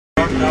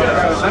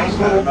Nice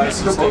little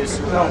picture book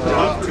itself.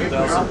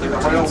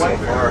 Railway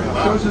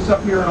shows us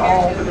up here in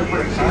all the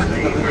different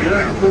seasons of the year,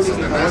 including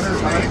in the winter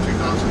time.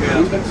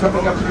 We've been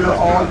coming up here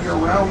all year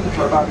round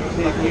for about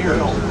 10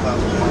 years. In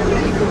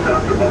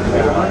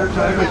the winter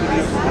time, it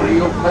gets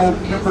real cold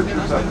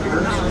temperatures up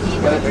here,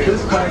 but at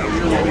this time of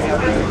year when we have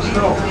big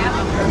snow.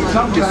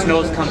 Do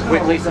snows come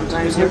quickly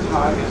sometimes here?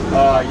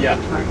 Yeah.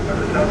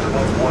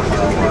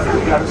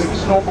 We got a big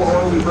snow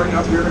blower we bring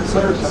up here to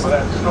clear some of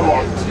that snow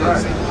off the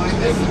track.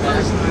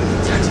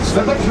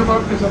 The picture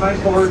book is a nice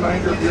little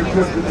reminder of your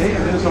trip today.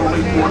 It is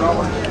only $4.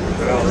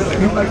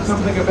 If you'd like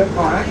something a bit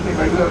more active,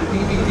 I do have a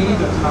DVD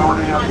that's an hour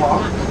and a half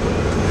long.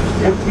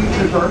 It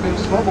features our big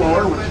snow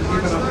blower, which is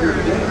even up here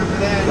today,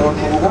 doing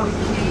a little work.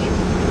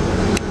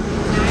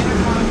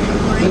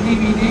 The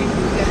DVD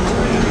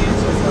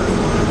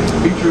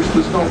features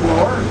the snow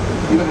blower,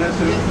 even has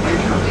some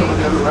information on some of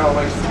the other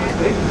railways in the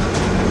state.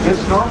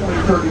 It's normally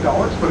 $30,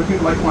 but if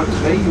you'd like one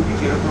today, you can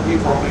get it from me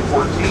for only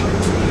 $14.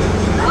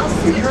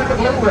 If you're in the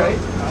Blu-ray,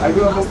 I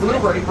do have a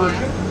Blu-ray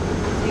version,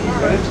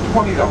 and it's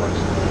 $20.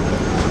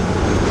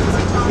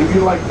 If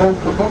you like both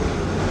the book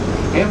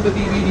and the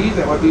DVD,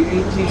 that would be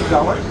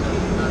 $18.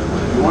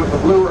 If you want the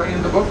Blu-ray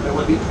and the book, that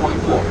would be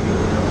 $24.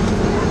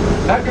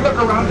 Now if you look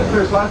around it,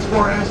 there's lots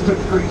more aspen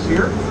trees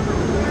here.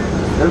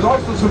 There's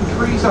also some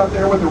trees out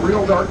there with a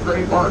real dark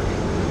gray bark.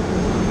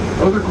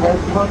 Those are called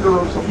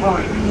ponderosa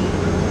pine.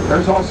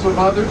 There's also some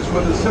others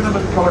with a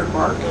cinnamon colored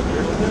bark.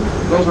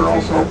 Those are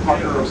also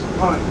ponderosa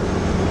pine.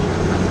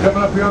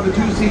 Coming up here on the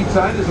two-seat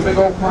side is a big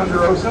old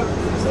ponderosa.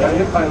 Got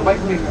hit by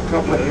lightning a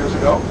couple of years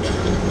ago.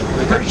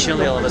 We got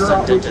chilly all of a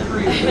sudden, didn't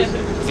it?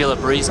 Feel a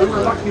breeze. We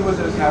were lucky when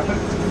this happened.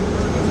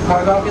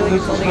 Quite often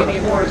this is for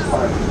a forest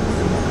fire.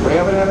 We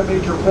haven't had a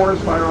major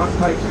forest fire on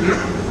Pikes Peak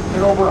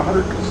in over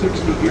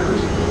 160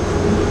 years.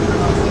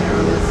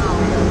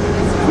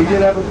 We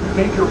did have a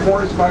major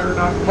forest fire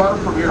not far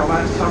from here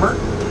last summer,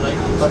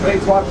 but they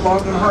fought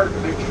long and hard to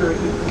make sure it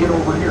didn't get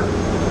over here.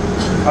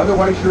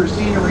 Otherwise, your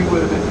scenery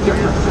would have been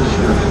different this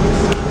year.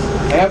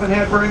 I haven't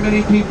had very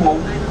many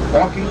people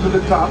walking to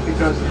the top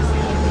because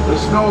the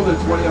snow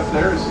that's way up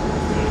there is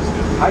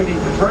hiding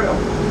the trail.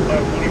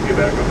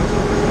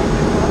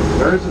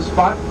 There is a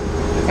spot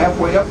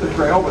halfway up the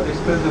trail where they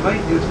spend the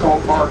night. It's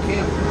called Bar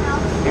Camp.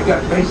 They've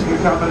got basic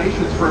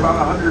accommodations for about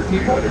 100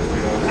 people. And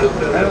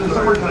in the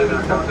summertime,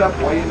 it's booked up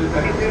way in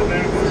advance.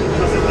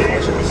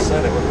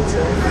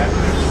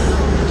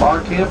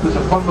 Bar Camp is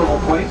a fun little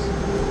place,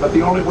 but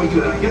the only way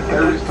you can get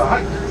there is to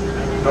hike.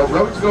 No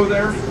roads go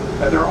there,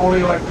 and their only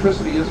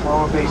electricity is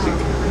from a basic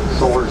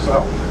solar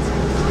cell.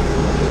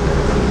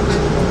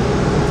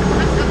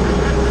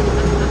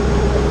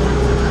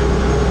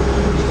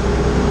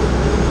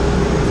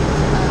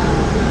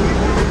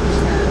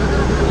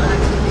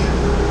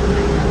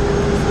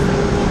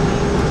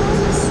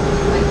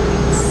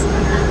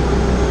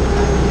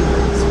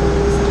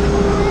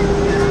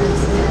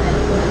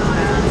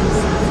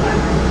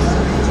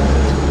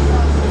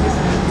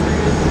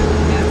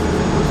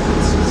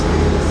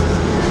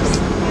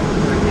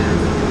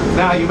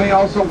 Now, you may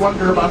also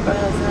wonder about that.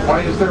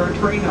 Why is there a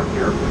train up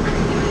here?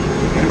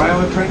 Anybody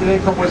on the train today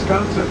from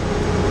Wisconsin?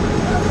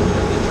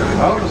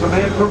 Well, it was a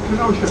man from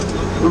Kenosha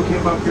who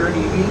came up here in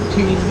the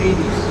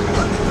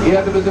 1880s. He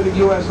had to visit a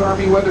U.S.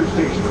 Army weather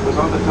station that was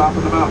on the top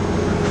of the mountain.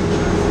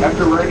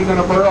 After riding on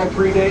a burro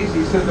 3 days,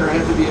 he said there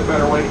had to be a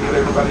better way to get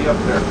everybody up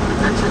there.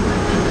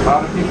 A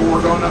lot of people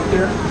were going up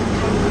there,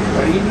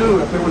 but he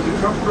knew if there was a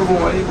comfortable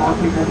way, more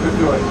people could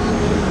do it.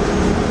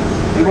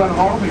 He went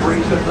home, he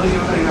raised $1.5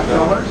 million,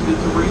 did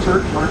some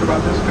research, learned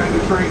about this kind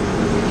of train.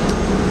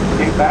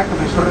 Came back and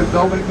they started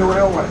building the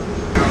railway.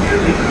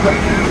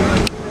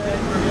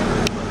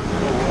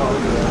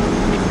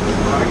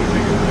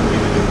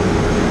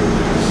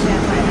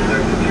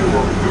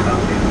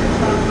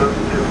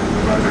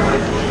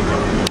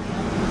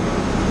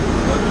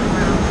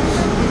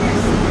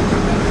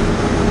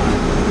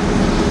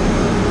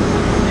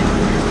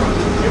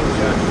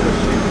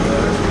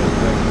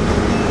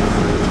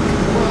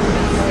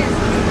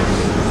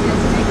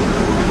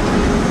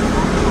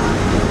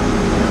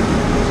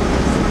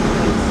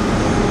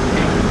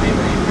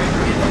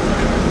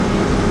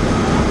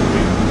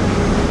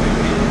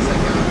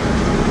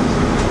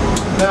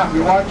 Now, if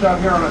you watch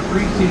out here on a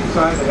three-seat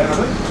side ahead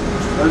of us,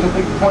 there's a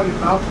big pointed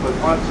mountain with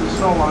lots of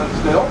snow on it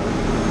still,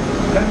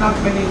 and not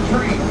many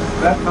trees.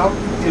 That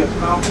mountain is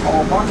Mount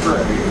Almonte,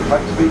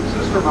 Pikes Peak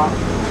sister mountain,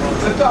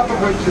 the top of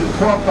which is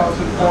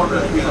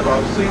 12,400 feet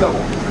above sea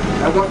level.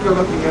 And what you're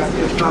looking at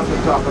is not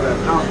the top of that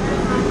mountain.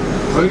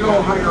 When you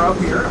go higher up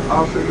here,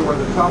 I'll show you where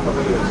the top of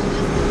it is.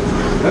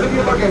 And if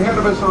you look ahead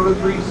of us on the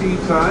three-seat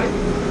side,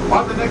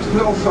 on the next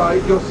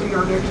hillside, you'll see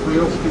our next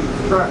real steep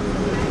track.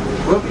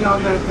 We'll be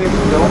on that next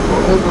hill for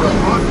over a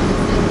month.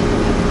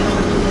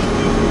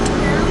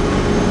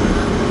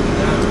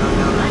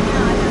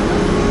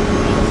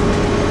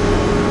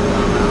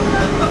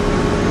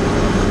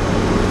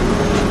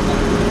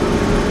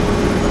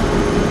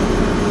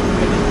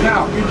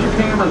 Now, get your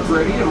cameras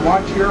ready and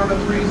watch here on the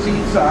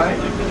three-seat side.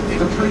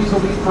 The trees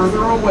will be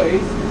further away,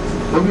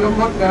 We'll be able to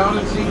look down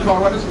and see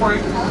Colorado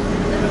Springs.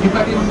 You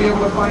might even be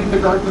able to find the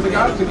Garden of the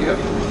Gods again.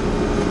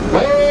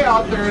 Way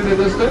out there in the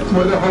distance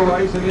where the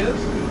horizon is.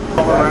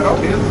 Colorado,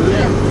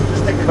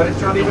 Kansas. But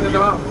it's not even in the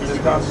mountains.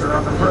 It's out there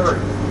on the prairie.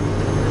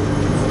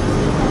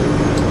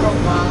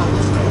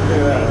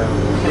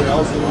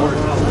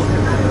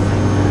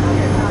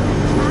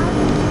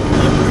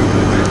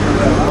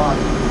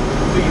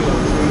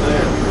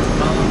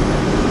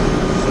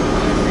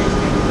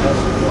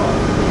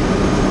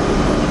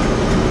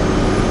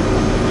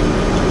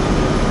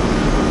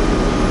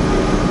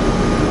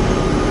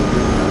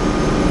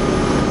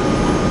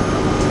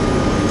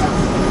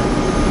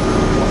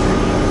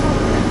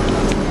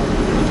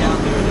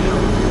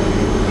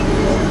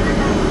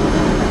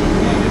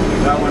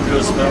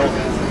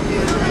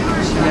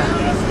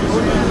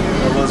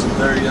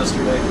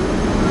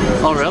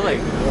 Oh, really?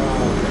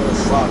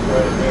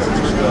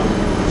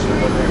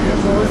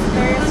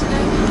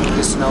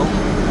 The snow?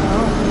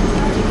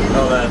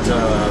 No,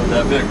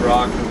 that big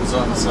rock that was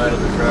on the side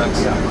of the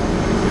tracks.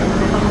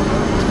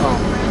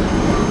 Oh.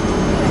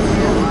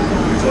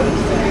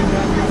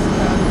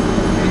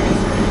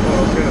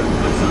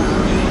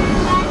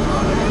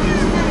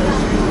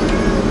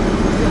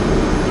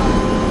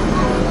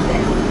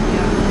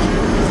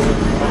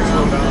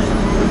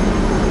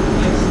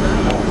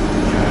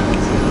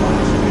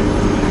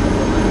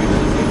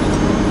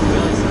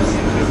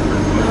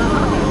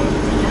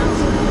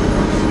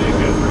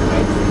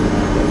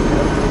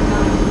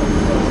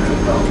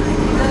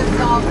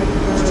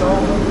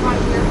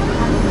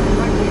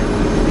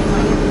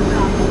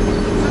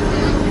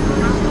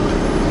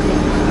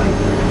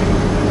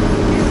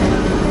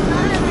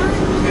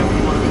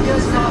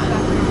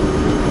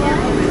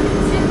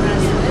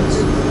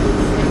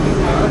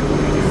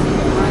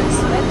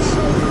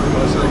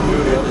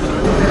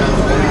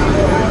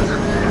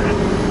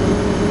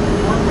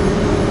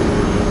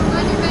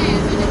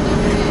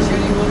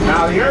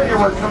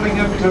 We're coming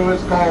into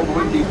is called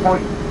Windy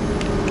Point.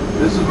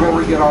 This is where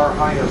we get our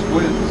highest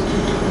winds.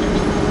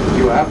 If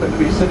you happen to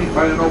be sitting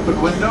by an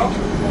open window,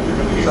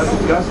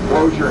 sudden gust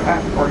blows your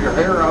hat or your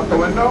hair out the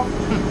window,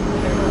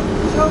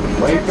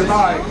 wave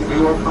goodbye. It can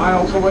be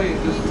miles away in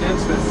just an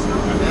instant.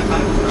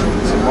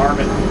 It's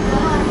alarming.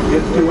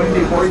 Gets too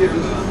windy for you,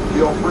 just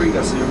feel free to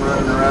see them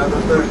running around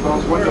and push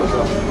those windows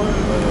up.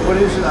 What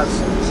is it?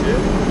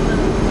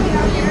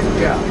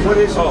 Yeah. What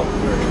is it?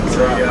 It's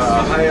a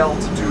high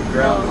altitude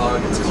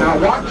groundhog. Now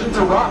watching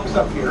the rocks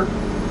up here,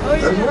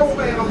 there's a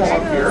little animal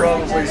up here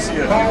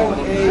called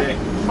a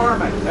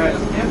marmot. That's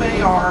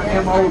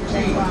M-A-R-M-O-T.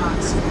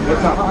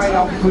 It's a high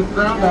altitude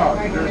groundhog.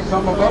 There's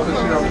some above us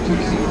here over 2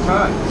 feet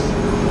high.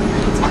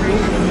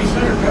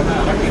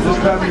 This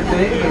time of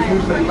day, they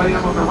usually laying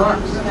on the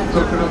rocks,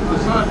 soaking up the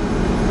sun.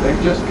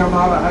 They've just come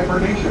out of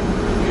hibernation.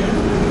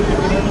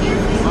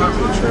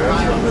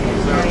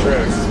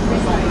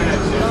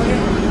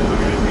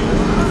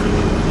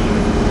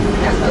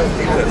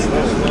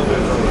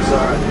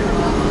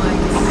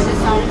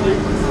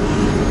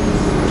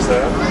 What's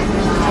that?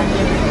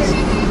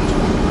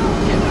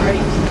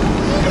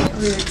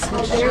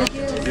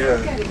 Yeah.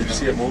 Did you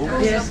see it move?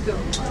 Yes. Look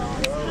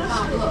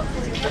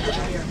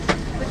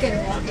at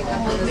him walking up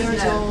on the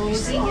snow. You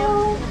see him?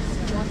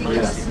 Walking on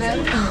the snow?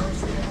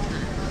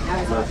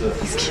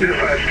 He's cute.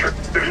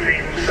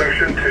 16,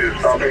 Section 2,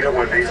 stopping at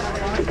Wendy's.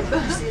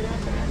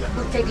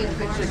 We're taking a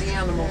picture of the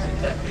animal.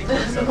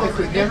 Like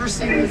we've never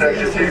seen this.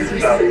 Section 2,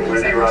 stopping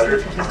Wendy,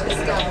 Roger.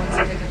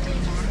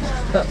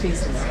 Puppies.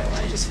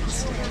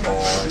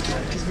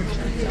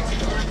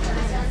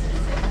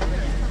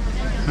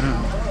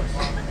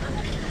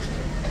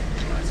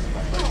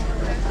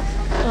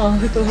 Oh,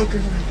 the little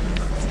girl.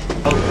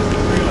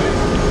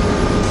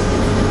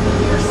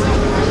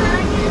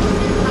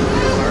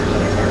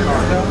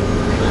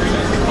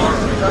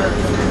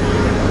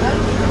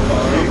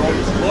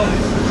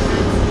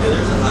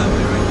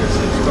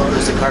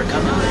 There's a car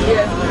coming.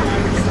 Yeah.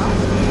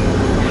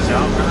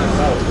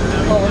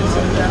 Oh, it's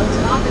in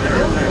downtown.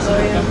 Oh,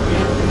 yeah.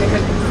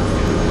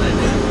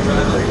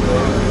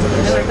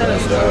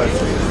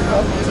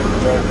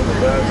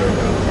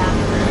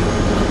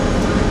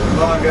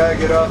 Come on, guy,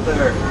 get out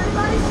there.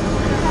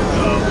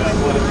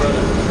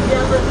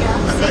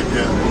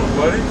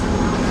 Buddy?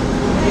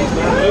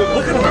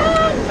 Look at him.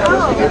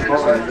 Oh.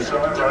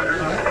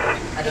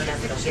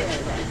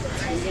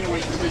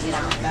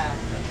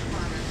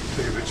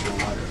 Take a picture of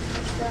mine.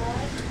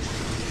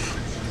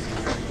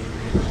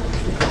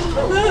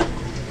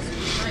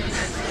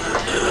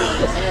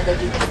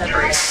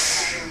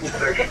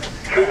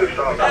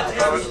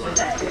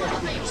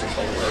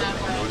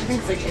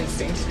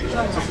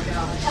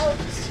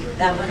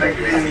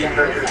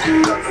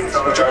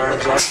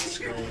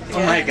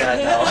 Oh my God,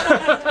 no.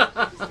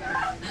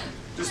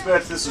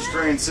 Dispatch, this is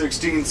train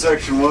 16,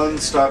 section 1,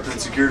 stopped and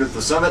secured at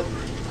the summit.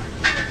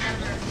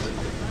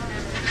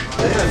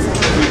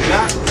 We've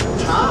got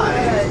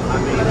time. I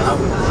mean, I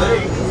would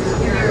think.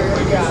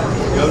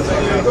 Go to the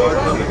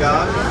Garden of the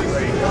Gods.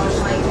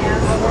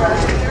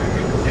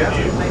 Yeah.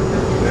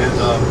 And,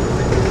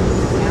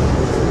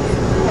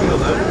 you know,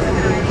 that.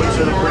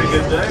 Makes it a pretty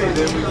good day.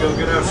 Then we go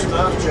get our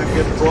stuff, check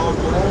in the frog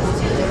bowl,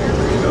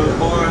 go to the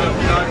bar, have a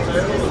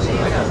cocktail,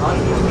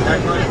 and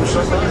act like we're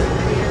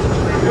somebody.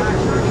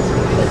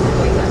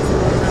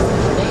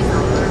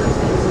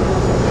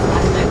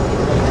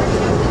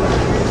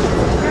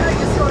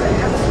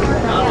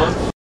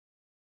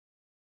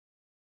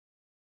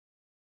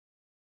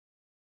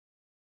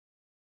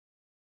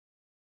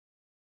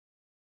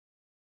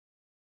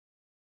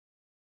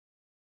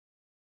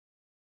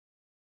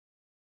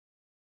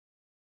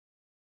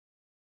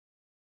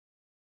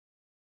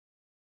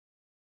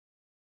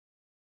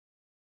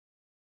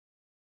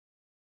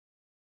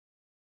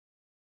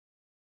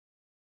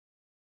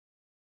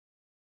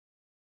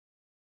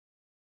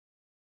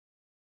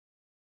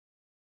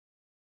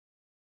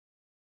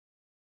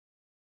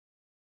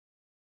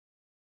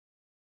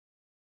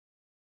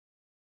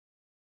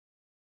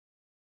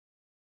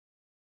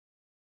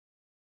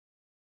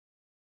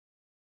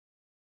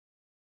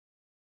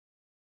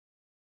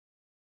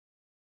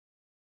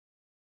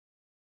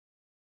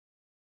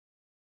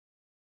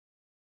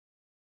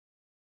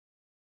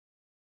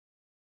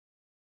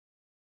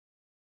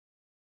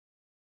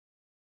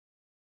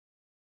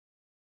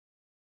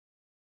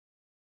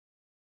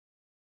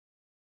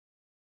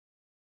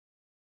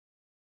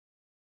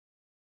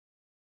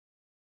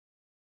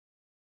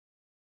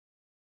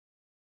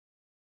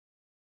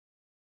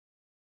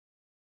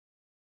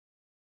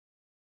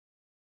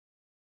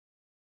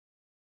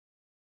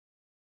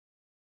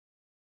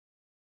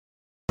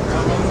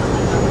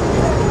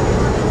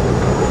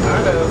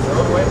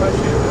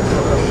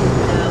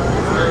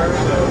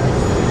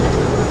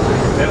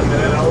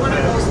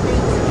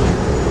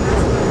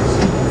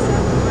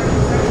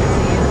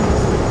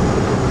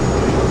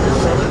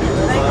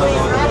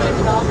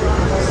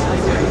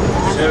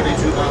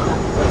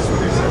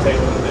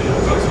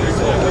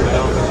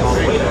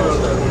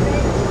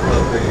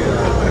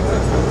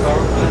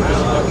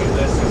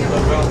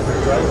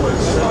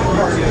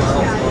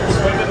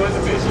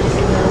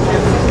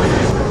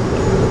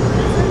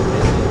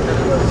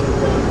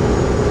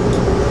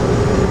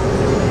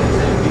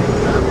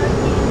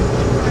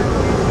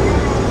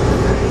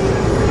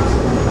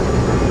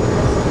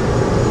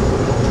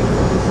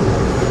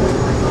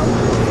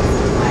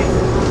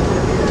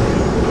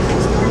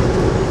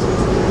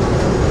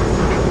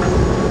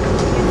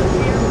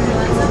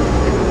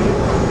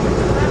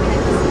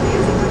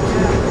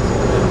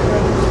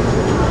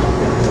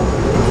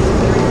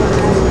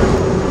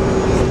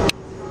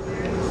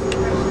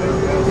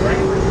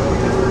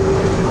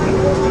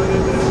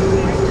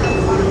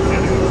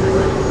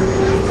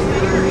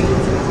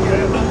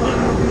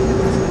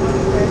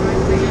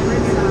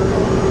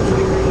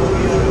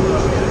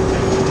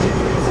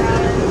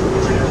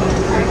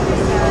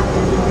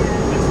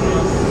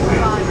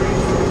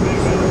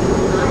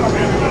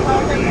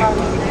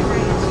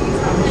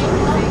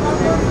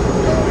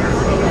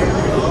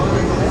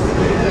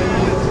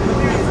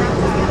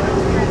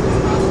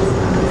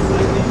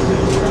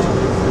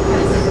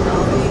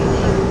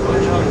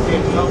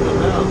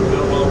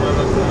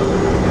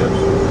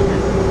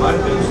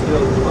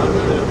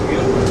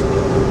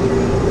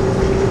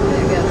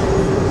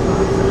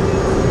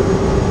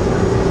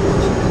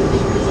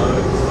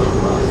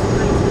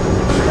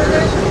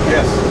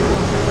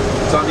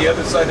 the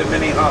other side of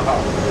Minnehaha.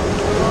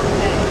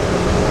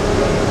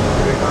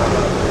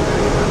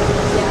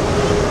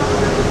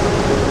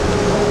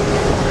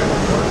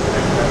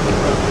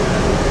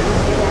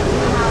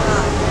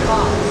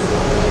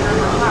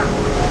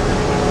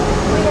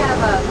 We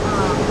have a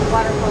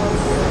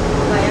waterfalls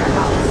by our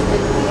house, but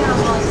we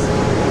almost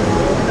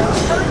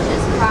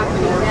purchased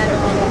property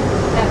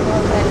that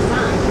road that is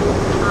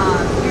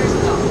on years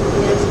ago.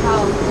 It is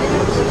called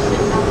Manitou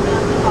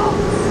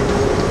Falls.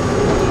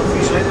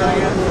 Say that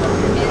again?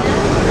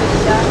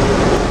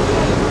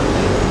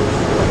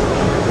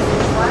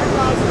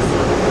 Waterfalls is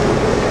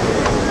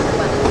another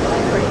one that's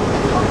really pretty.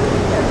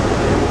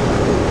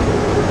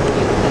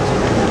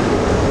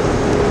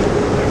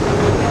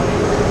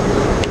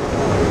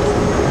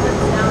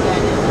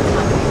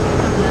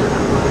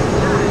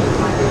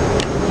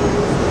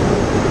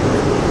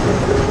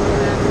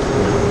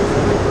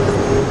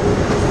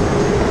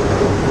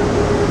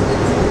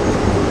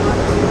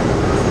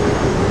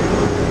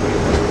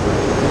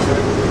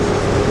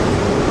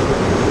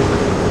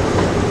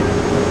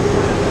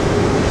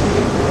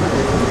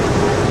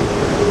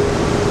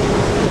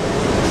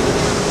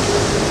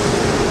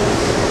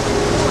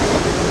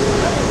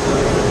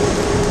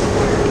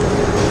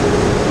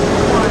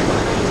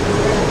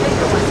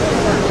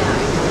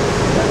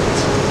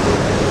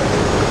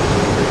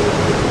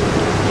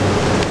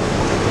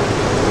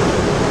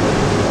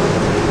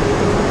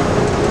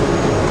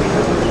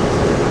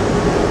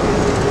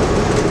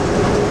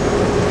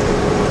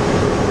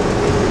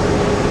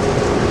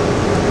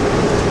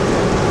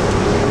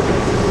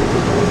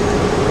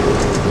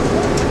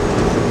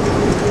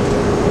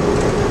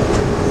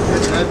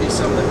 That'd be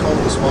some of the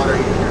coldest water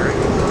you